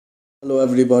Hello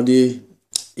everybody.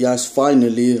 Yes,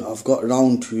 finally I've got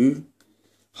round to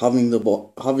having the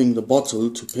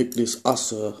bottle to pick this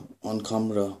ASSA on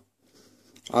camera.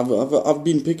 I've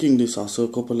been picking this ASSA a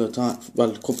couple of times,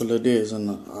 well, a couple of days, and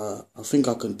I think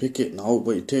I can pick it now,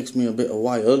 but it takes me a bit of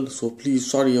while. So please,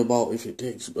 sorry about if it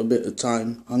takes a bit of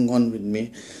time. Hang on with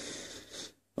me.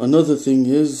 Another thing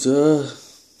is,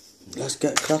 let's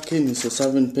get cracking. It's a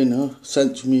 7-pinner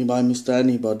sent to me by Mr.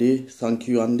 Anybody. Thank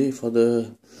you, Andy, for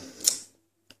the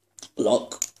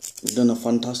lock. You've done a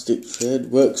fantastic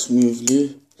trade, works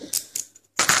smoothly.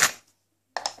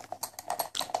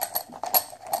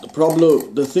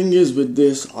 The thing is with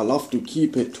this, I'll have to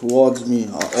keep it towards me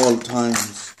at all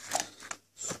times.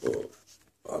 So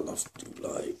I'll have to,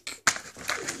 like,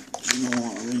 you know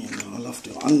what I mean? I'll have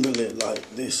to angle it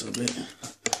like this a bit.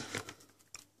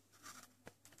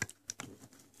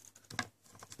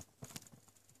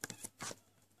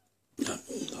 Yeah,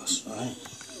 that's right.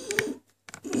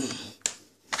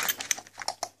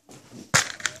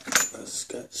 Let's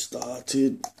get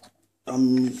started.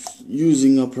 I'm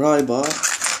using a pry bar,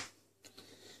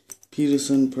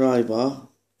 Peterson pry bar.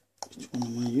 Which one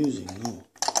am I using now?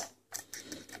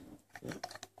 Yeah.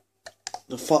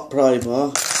 The fat pry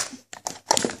bar.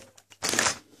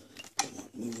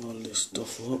 Move all this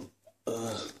stuff up.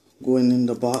 Going in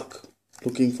the back,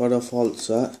 looking for a fault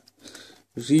set.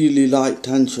 Really light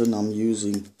tension I'm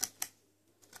using.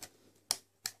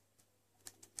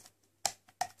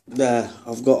 There,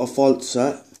 I've got a fault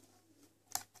set.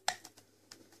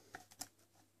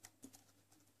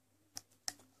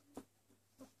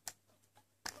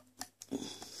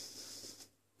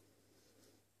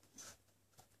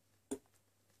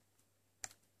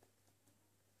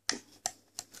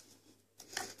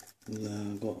 There,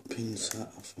 I've got a pin set,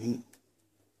 I think.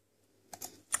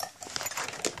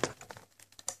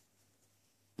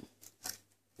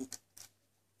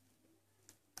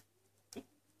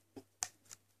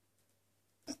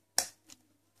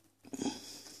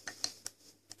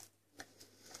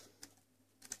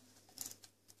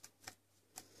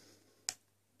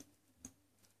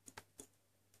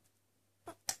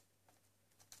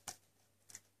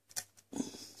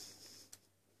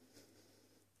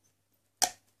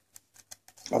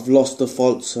 I've lost the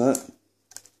fault set.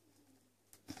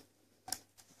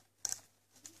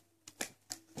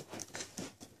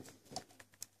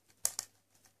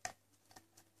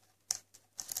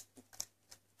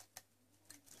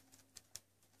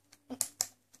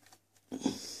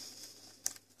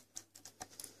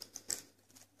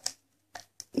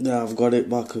 There, I've got it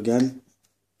back again.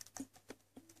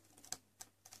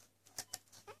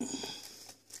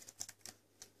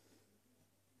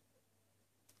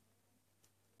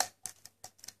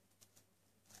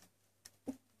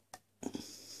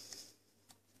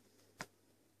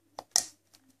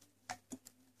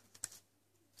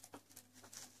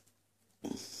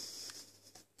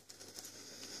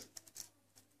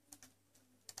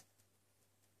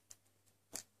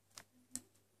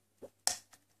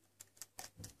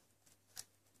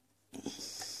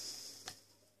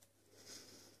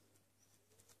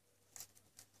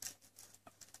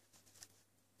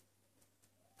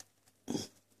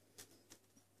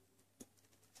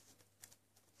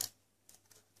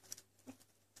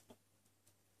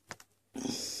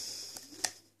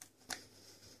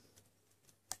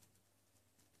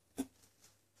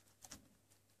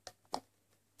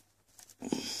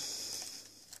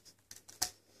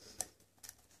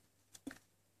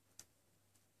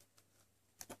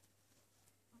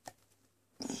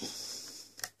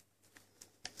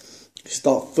 It's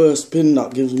that first pin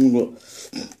that gives me the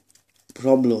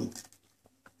problem.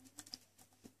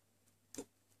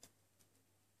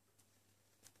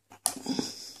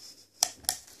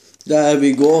 There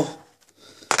we go.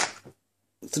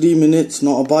 3 minutes,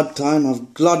 not a bad time.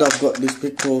 I'm glad I've got this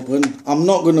picked open. I'm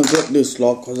not going to gut this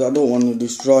lock because I don't want to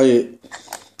destroy it.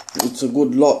 It's a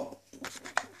good lock.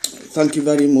 Thank you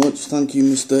very much. Thank you,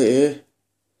 Mr. A.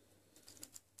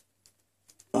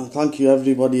 And thank you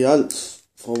everybody else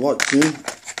for watching.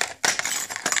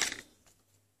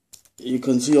 You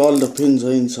can see all the pins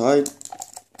are inside.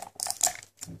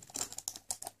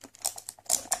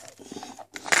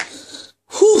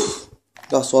 Whew.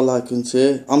 That's all I can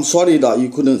say. I'm sorry that you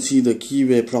couldn't see the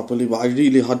keyway properly, but I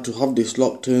really had to have this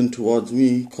lock turned towards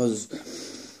me, because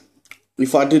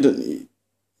if I didn't,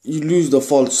 you lose the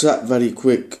fault set very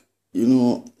quick, you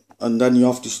know, and then you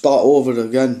have to start over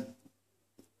again.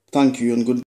 Thank you and good.